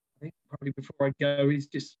I think probably before I go is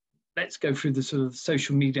just let's go through the sort of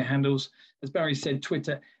social media handles. As Barry said,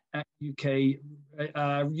 Twitter at UK,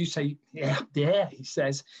 he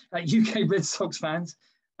says, at UK Red Sox fans.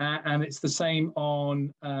 And it's the same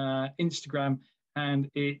on Instagram, and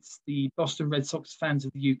it's the Boston Red Sox fans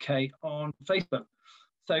of the UK on Facebook.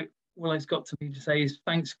 So all it's got to me to say is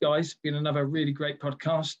thanks, guys. It's been another really great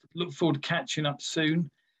podcast. Look forward to catching up soon.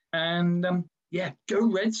 And go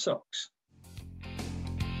Red Sox.